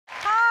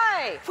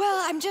Why?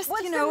 Well, I'm just,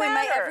 What's you know, the in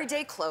my matter?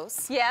 everyday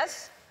clothes.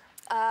 Yes?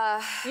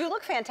 You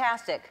look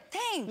fantastic.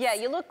 Thanks. Yeah,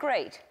 you look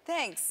great.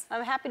 Thanks.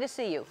 I'm happy to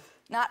see you.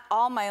 Not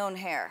all my own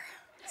hair,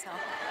 so.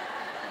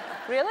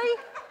 Really?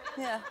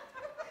 Yeah.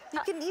 You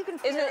can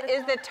Is feel it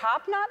is the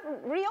top not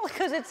real?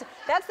 Because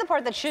that's the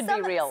part that should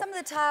be real. Some of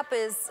the top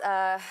is,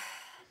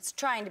 it's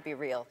trying to be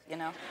real, you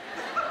know?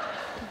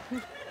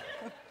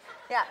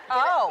 Yeah.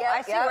 Oh, Yep,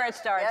 I see yep, where it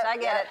starts. yep, I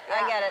get yep, it. yeah.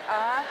 I get it.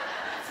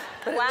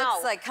 But wow. it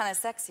looks like kind of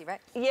sexy,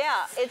 right?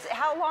 Yeah. It's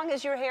how long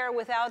is your hair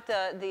without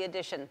the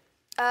addition?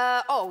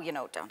 Oh, you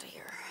know, down to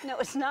here. No,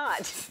 it's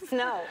not.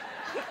 No,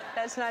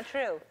 that's not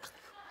true.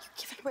 You're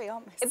giving away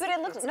all my But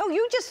it looks. No,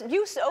 you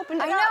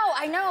opened it up.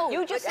 I know.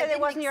 You just but said I it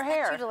wasn't your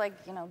hair. you to, like,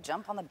 you know,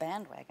 jump on the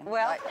bandwagon.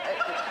 Well.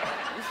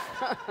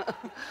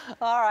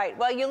 All right.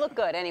 Well, you look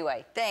good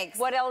anyway. Thanks.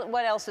 What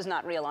else is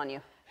not real on you?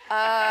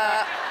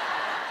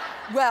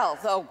 Well,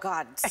 oh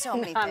God, so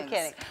many No, things. I'm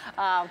kidding.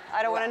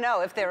 I don't want to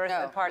know if there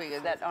are parts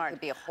that It aren't.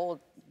 could be a whole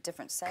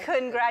different segment.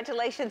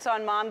 Congratulations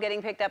on Mom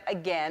getting picked up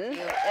again. You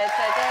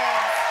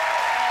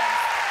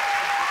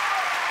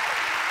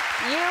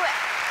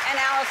and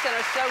Allison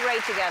are so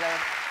great together.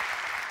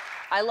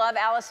 I love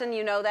Allison,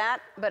 you know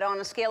that, but on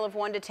a scale of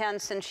 1 to 10,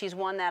 since she's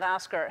won that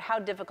Oscar, how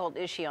difficult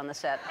is she on the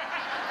set?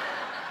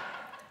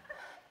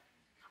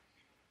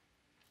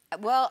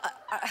 Well,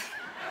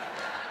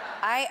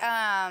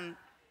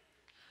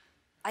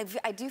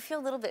 I do feel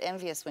a little bit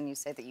envious when you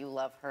say that you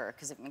love her,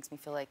 because it makes me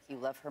feel like you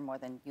love her more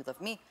than you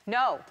love me.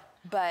 No.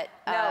 But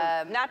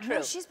no, not true.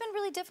 No, she's been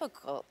really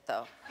difficult,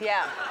 though.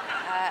 Yeah.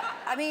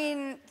 I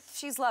mean,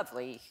 she's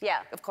lovely.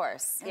 Yeah. Of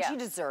course. And she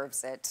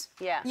deserves it.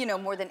 Yeah. You know,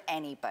 more than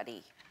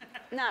anybody.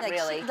 Not like,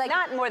 really. Like,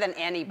 not more than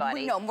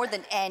anybody. No, more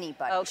than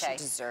anybody. Okay. She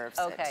deserves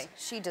it. Okay.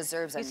 She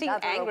deserves You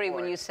another seem angry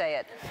award. when you say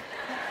it.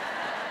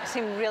 You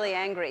seem really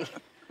angry.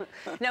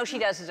 No, she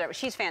does deserve it.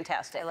 She's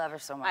fantastic. I love her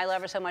so much. I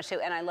love her so much, too,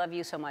 and I love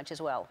you so much as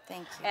well.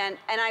 Thank you. And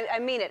I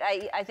mean it.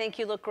 I think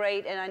you look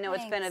great, and I know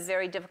it's been a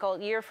very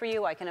difficult year for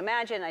you. I can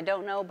imagine. I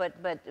don't know, but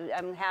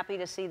I'm happy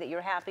to see that you're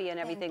happy and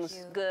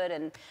everything's good.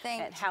 And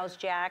how's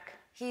Jack?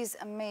 He's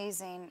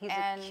amazing. He's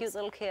a cute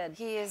little kid.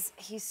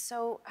 He's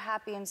so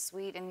happy and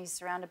sweet, and he's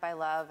surrounded by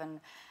love,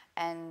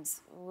 and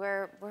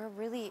we're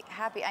really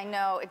happy. I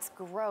know it's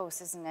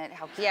gross, isn't it?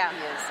 How cute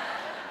he is.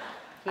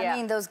 Yeah. I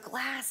mean, those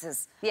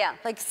glasses. Yeah.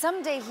 Like,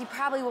 someday he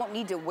probably won't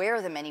need to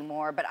wear them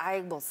anymore, but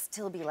I will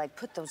still be like,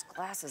 put those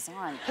glasses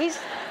on.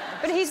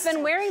 But he's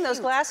been wearing those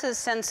glasses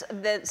since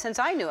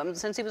I knew him,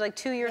 since he was like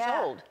 2 years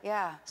old.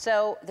 Yeah.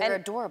 So they're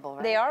adorable,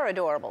 right? They are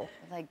adorable.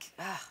 Like,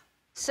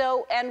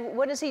 So, and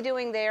what is he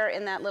doing there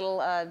in that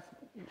little?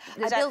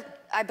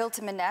 I built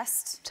him a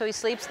nest. So he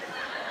sleeps.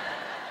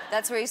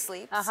 That's where he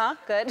sleeps.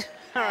 Good.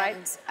 All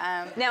right.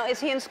 Now, is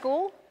he in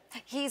school?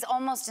 He's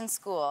almost in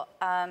school,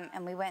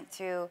 and we went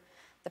through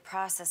the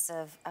process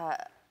of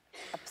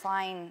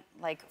applying,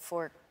 like,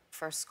 for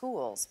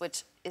schools,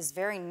 which is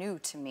very new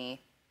to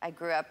me. I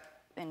grew up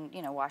in,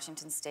 you know,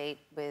 Washington State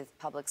with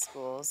public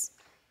schools,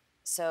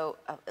 so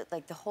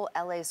like the whole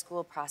LA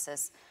school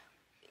process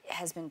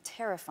has been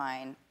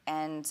terrifying.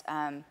 And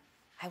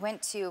I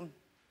went to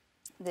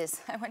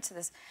this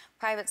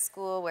private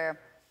school where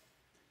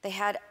they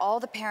had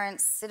all the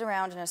parents sit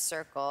around in a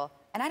circle,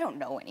 and I don't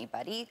know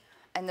anybody,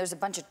 and there's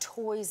a bunch of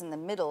toys in the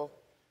middle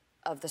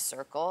of the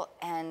circle,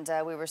 and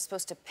we were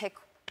supposed to pick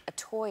a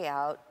toy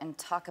out and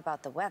talk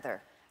about the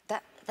weather.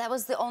 That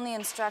was the only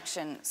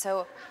instruction.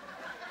 So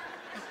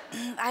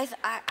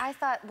I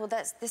thought, well,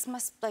 this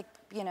must, like,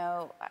 you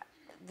know,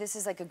 this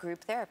is like a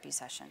group therapy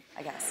session,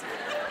 I guess.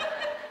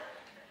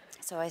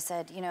 So I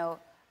said, you know,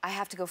 I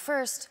have to go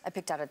first. I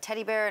picked out a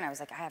teddy bear, and I was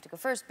like, I have to go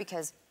first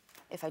because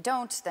if I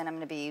don't, then I'm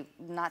gonna be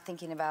not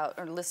thinking about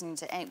or listening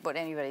to what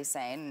anybody's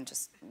saying and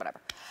just whatever.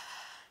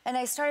 And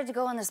I started to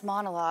go on this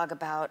monologue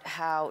about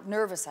how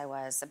nervous I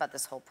was about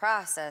this whole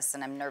process,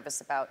 and I'm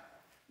nervous about,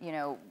 you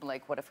know,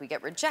 like, what if we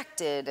get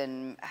rejected,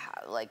 and how,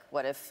 like,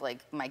 what if, like,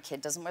 my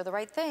kid doesn't wear the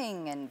right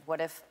thing, and what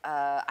if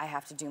I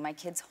have to do my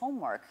kid's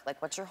homework? Like,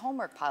 what's your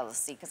homework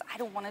policy? Because I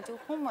don't want to do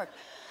homework.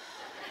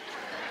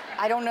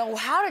 I don't know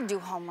how to do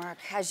homework,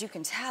 as you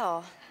can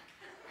tell.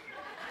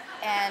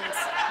 And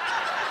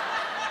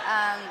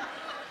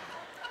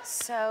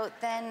so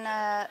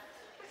then,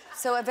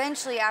 so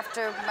eventually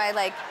after my,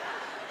 like,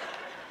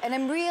 and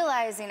I'm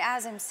realizing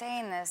as I'm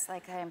saying this,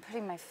 like, I'm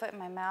putting my foot in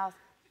my mouth.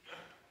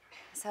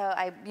 So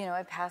I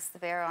passed the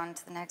bear on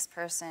to the next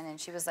person, and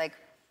she was like,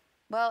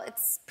 well,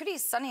 it's pretty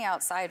sunny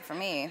outside for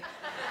me. And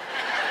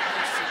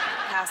she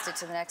passed it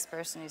to the next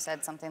person who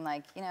said something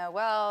like, you know,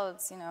 well,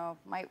 it's, you know,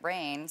 might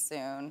rain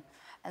soon.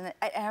 And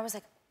I was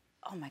like,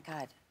 oh my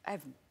God,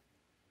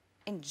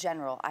 in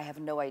general, I have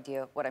no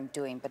idea what I'm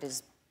doing, but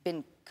it's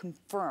been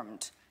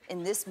confirmed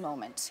in this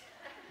moment,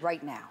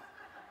 right now.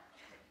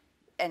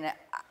 And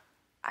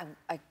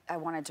I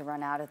wanted to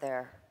run out of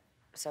there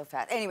so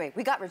fast. Anyway,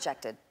 we got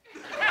rejected.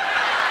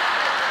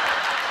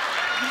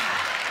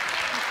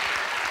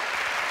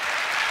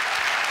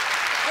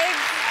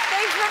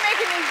 Thanks for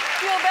making me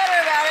feel better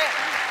about it.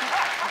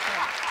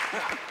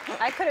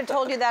 I could have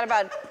told you that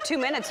about 2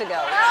 minutes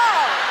ago.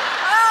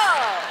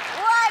 Oh!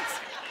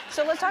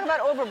 So let's talk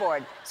about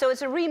Overboard. So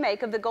it's a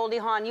remake of the Goldie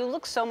Hawn. You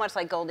look so much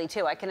like Goldie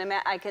too. I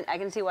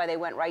can see why they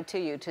went right to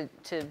you to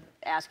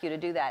ask you to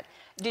do that.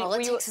 All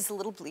it takes is a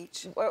little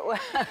bleach.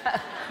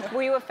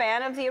 Were you a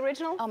fan of the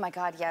original? Oh my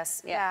God,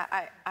 yes. Yeah,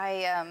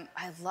 I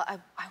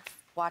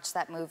watched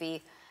that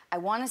movie. I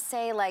want to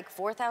say like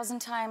 4,000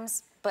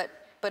 times, but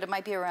it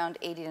might be around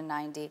 80 to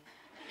 90.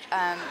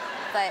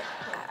 But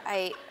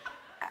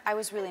I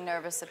was really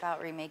nervous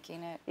about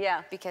remaking it.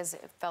 Yeah. Because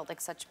it felt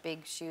like such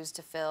big shoes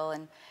to fill,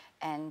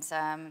 but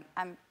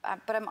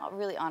I'm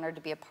really honored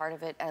to be a part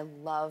of it. I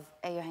love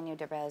Eugenio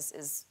Derbez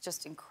is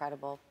just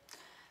incredible.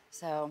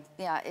 So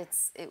yeah,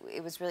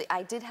 it was really.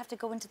 I did have to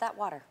go into that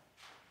water.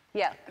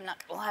 Yeah. I'm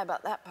not gonna lie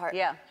about that part.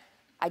 Yeah.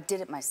 I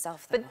did it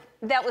myself though.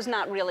 But that was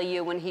not really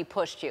you when he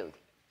pushed you.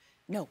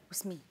 No, it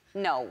was me.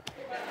 No.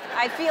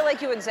 I feel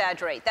like you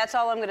exaggerate. That's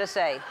all I'm gonna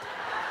say.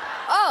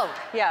 Oh.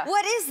 Yeah.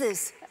 What is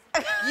this?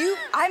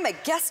 I'm a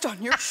guest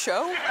on your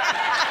show,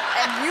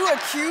 and you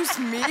accuse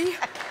me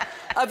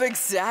of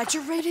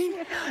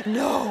exaggerating?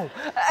 No.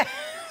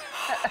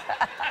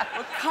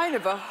 What kind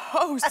of a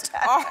host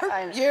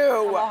are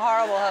you? I'm a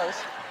horrible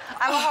host.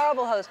 I'm a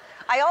horrible host.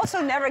 I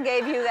also never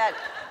gave you that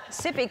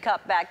sippy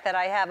cup back that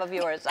I have of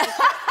yours.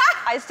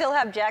 I still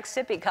have Jack's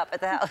sippy cup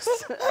at the house.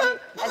 I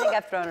think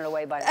I've thrown it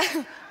away by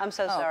now. I'm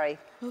so sorry.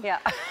 Yeah.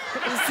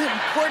 It's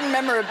important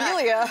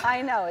memorabilia.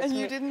 I know. And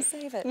you didn't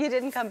save it. You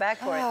didn't come back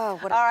for it. Oh,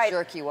 what a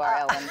jerk you are,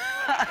 Ellen.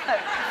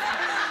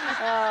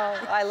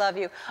 Oh, I love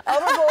you.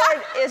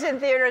 Overboard is in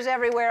theaters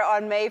everywhere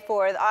on May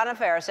 4th. Anna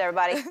Faris,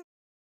 everybody.